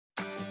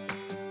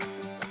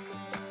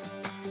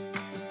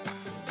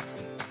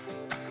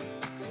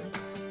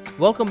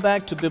Welcome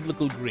back to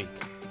Biblical Greek.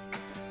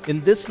 In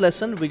this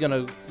lesson, we're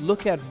going to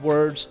look at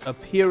words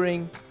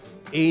appearing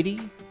 80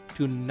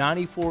 to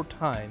 94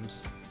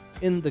 times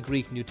in the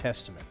Greek New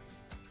Testament.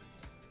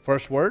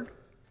 First word,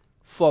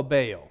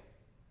 phobeo.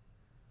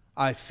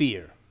 I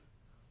fear.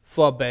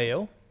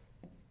 Phobeo.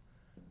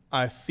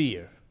 I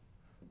fear.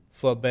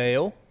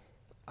 Phobeo.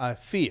 I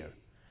fear.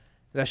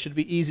 That should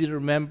be easy to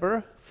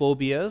remember.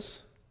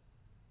 Phobias.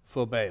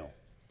 Phobeo.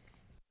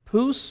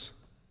 Pous,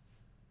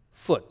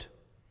 foot.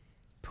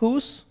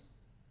 Pous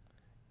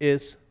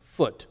is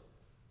foot.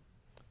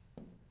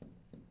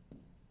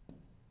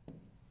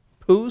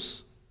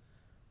 Pous,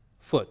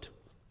 foot.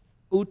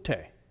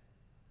 Ute,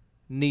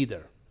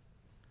 neither.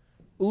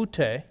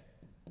 Ute,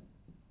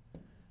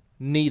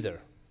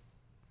 neither.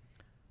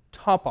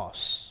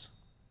 Topos,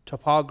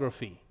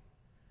 topography.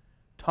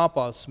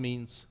 Topos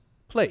means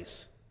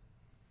place.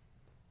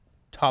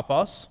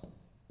 Topos,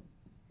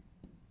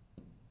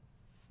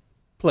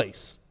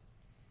 place.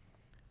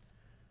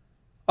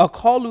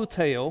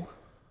 Akoluteo,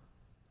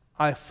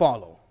 I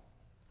follow.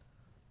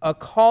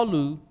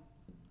 Akoluteo,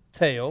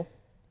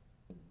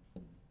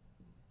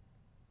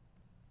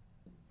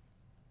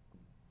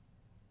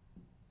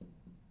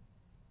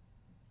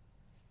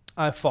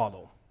 I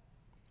follow.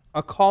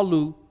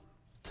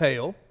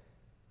 Akoluteo,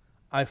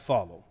 I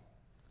follow.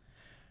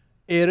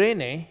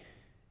 Irene,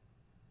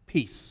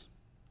 peace.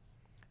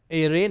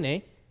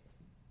 Irene,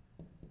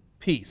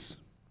 peace.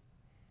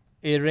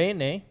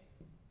 Irene,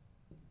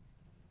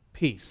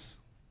 peace.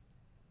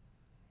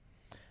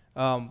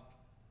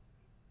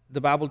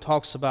 The Bible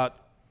talks about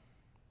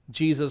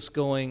Jesus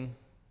going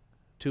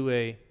to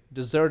a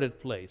deserted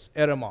place,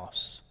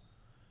 eremos.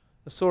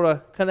 Sort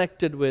of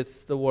connected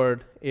with the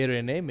word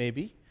Irene,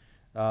 maybe.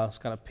 It's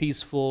kind of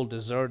peaceful,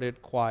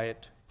 deserted,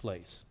 quiet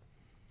place.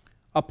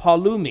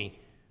 Apolumi,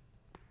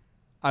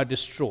 I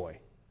destroy.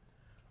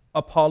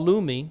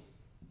 Apolumi,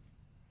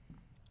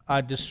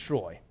 I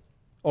destroy,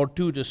 or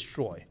to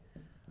destroy.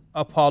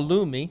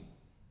 Apolumi,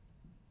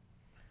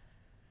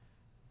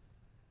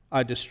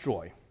 I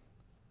destroy.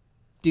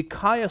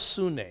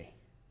 Dikaiosune,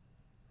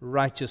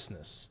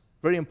 righteousness.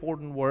 Very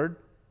important word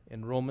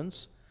in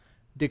Romans.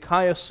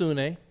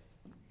 Dikaiosune,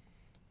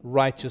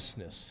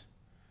 righteousness.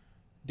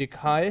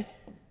 Dikaiosune,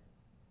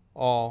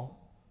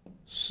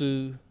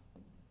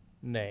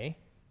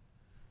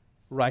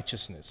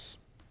 righteousness.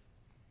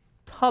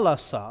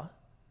 Thalassa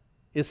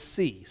is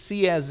sea.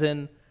 Sea as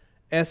in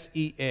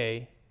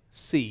S-E-A,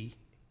 sea,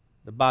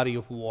 the body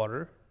of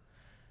water.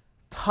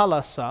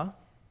 Thalassa,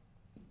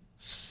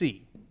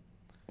 sea.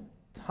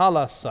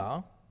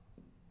 Thalassa,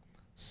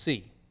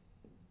 sea.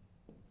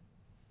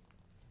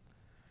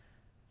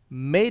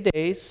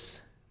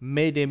 Medes,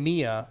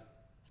 medemia,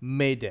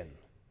 maiden.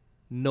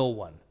 No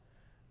one.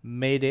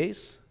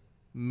 Medes,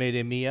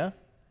 medemia,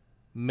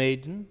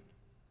 maiden,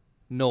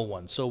 no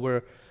one. So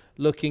we're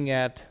looking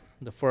at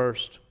the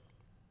first,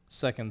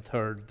 second,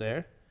 third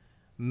there.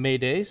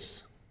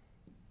 Medes,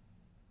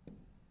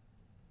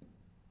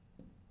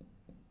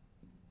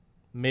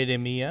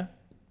 medemia,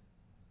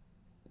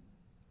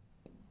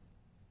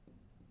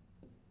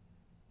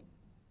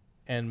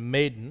 and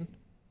maiden,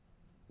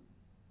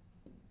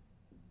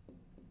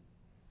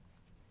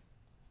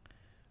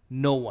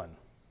 no one.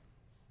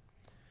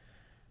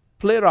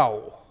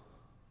 Plerao,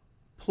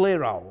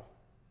 plerao,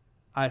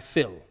 I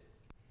fill.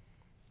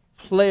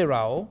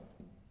 Plerao,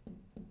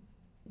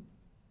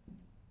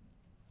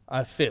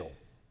 I fill.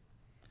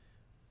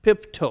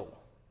 Pipto,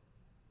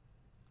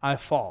 I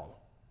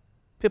fall.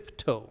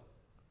 Pipto,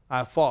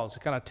 I fall. So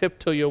kind of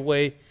tiptoe your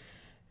way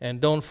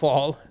and don't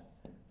fall.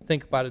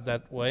 Think about it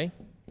that way.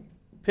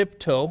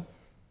 Pipto,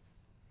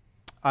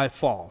 I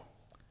fall.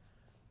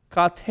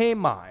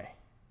 Katemai,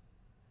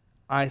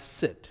 I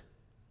sit.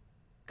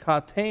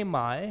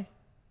 Katemai,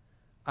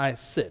 I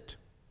sit.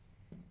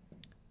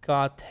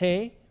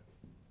 Katemai,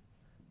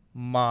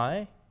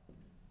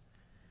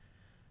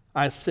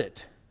 I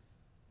sit.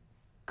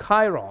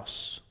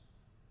 Kairos,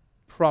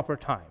 proper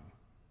time.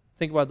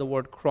 Think about the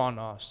word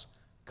chronos,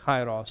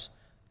 kairos.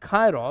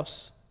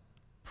 Kairos,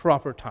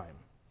 proper time.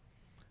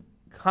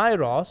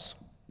 Kairos,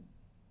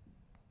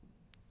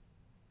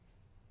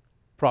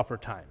 proper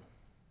time.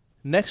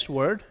 Next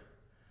word,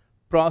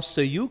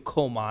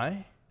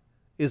 proseukomai,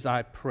 is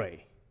I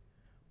pray.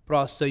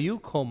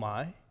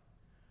 Proseukomai,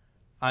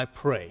 I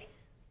pray.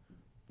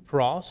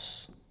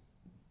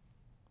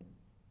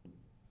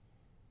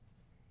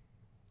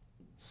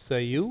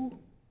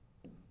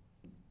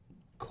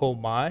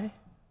 Proseukomai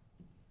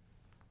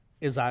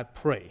is I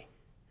pray.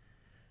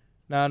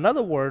 Now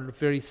another word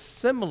very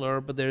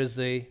similar, but there is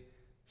a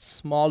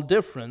small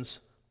difference.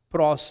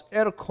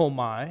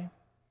 Proserkomai,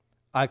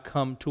 I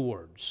come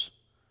towards.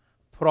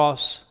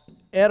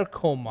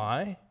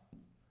 Proserkomai,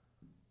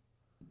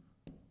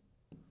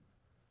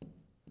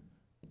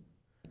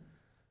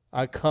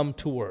 I come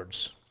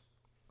towards.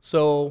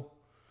 So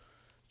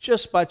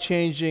just by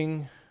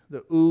changing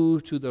the oo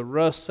to the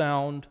r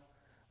sound,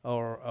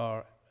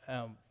 or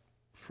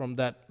from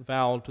that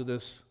vowel to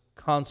this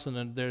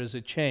consonant, there is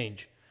a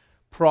change.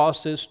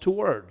 Pros is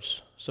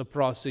towards. So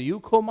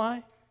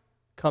proseukomai,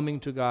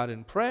 coming to God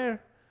in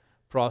prayer.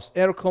 Pros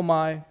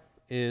erkomai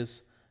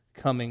is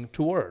coming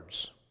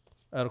towards.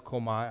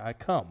 Erkomai, I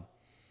come.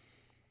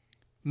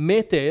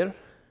 Meter,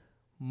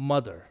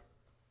 mother.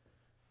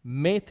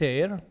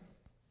 Meter,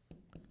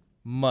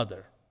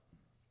 mother.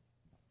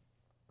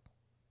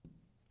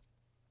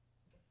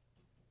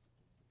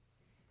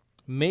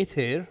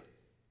 Meter,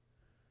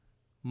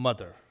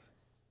 mother.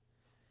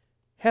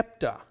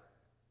 Hepta,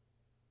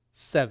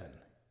 7.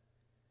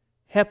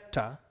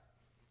 Hepta,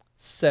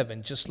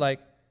 7, just like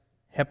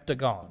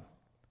heptagon.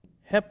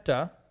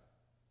 Hepta,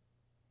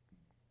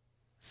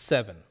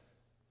 7.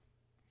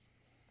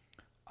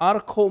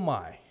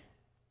 Arkomai,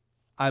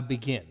 I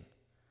begin.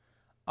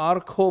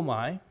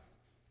 Arkomai,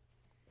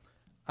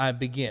 I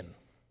begin.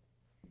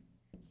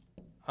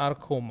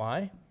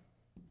 Arkomai,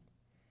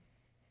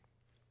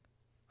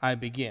 I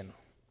begin.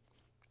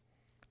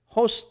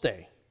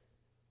 Hoste,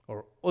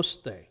 or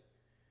oste,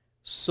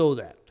 so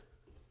that.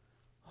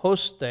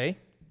 Hoste,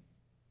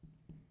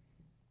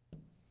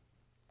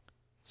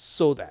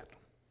 so that.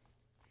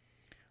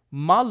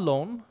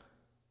 Malon,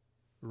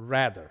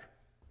 rather.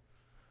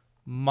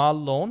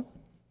 Malon,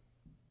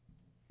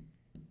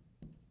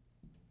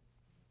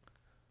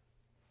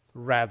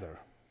 rather.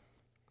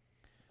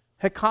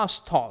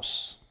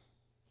 Hekastos,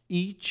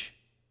 each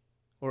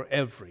or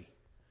every.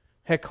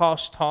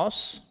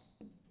 Hekastos,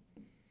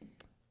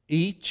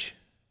 each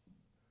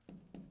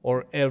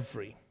or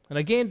every. And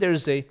again,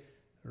 there's a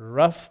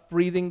rough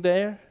breathing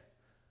there,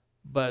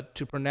 but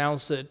to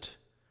pronounce it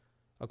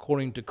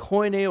according to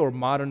Koine or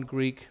modern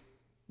Greek,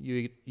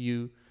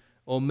 you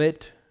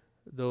omit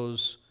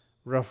those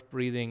rough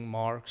breathing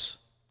marks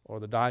or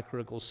the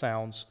diacritical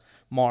sounds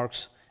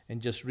marks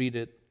and just read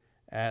it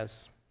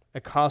as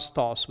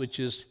ekastos, which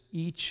is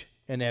each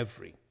and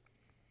every.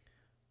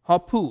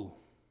 Hapu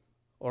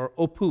or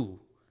opu,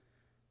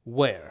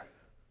 where.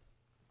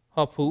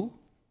 Hapu,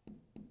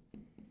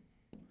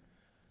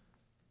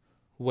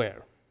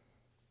 where.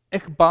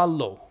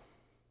 Ekbalo,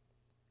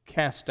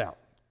 cast out.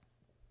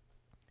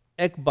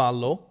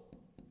 Ekbalo,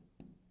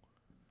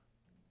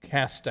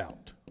 cast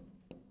out.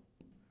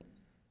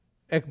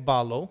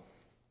 Ekbalo,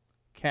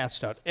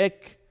 cast out.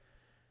 Ek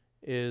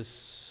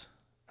is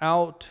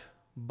out,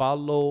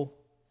 balo,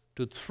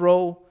 to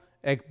throw,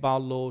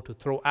 ekbalo, to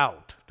throw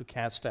out, to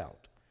cast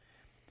out.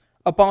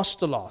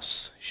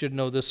 Apostolos, should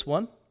know this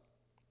one.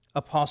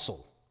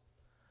 Apostle.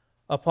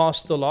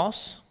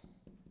 Apostolos,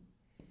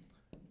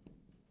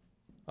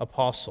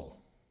 apostle.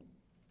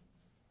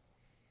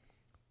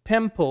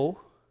 Pempo,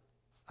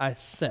 I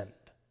send.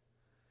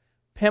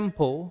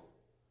 Pempo,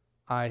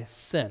 I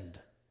send.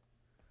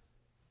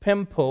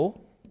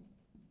 Pempo,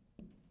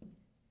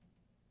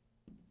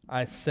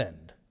 I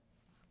send.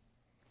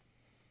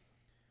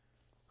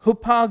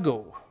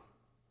 Hupago,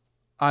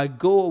 I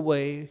go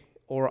away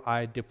or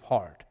I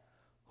depart.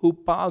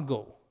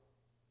 Hupago,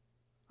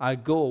 I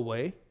go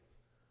away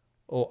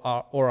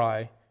or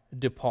I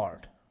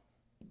depart.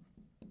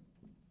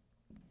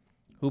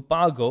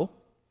 Hupago,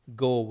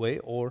 go away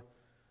or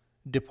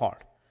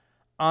depart.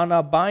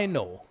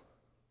 Anabino,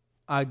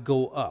 I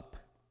go up.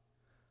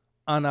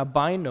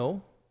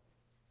 Anabino,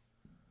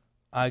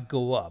 I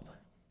go up.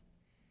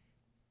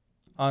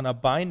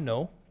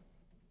 Anabino,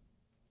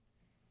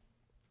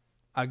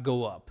 I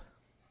go up.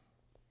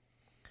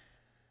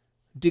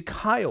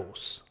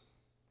 Dikaios,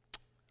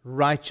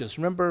 righteous.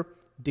 Remember,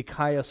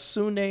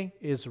 dikaiosune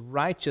is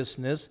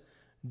righteousness.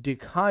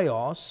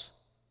 Dikaios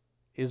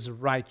is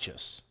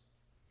righteous.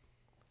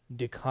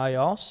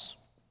 Dikaios,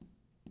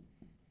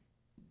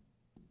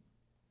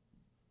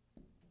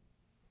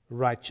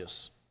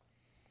 righteous.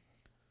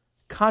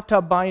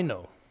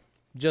 Katabino,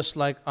 just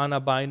like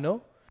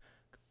anabino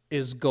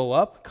is go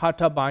up,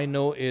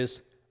 katabino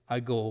is I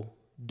go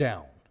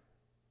down.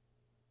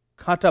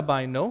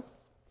 Katabino,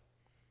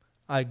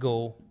 I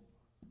go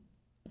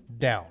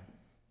down.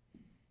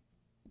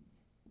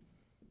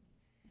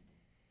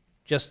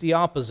 Just the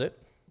opposite.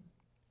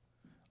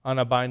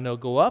 Anabino,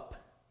 go up.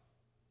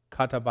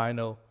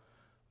 Katabino,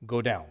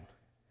 go down.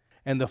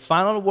 And the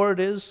final word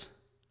is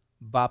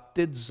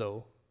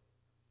baptizo,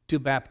 to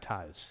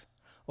baptize,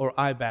 or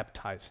I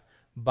baptize.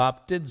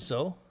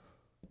 Baptizo,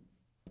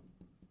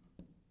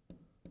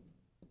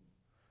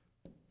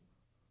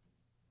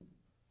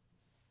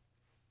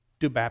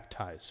 to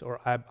baptize,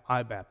 or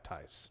I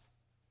baptize.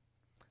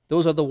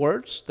 Those are the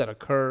words that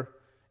occur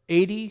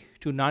 80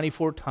 to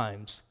 94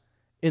 times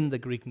in the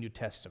Greek New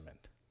Testament.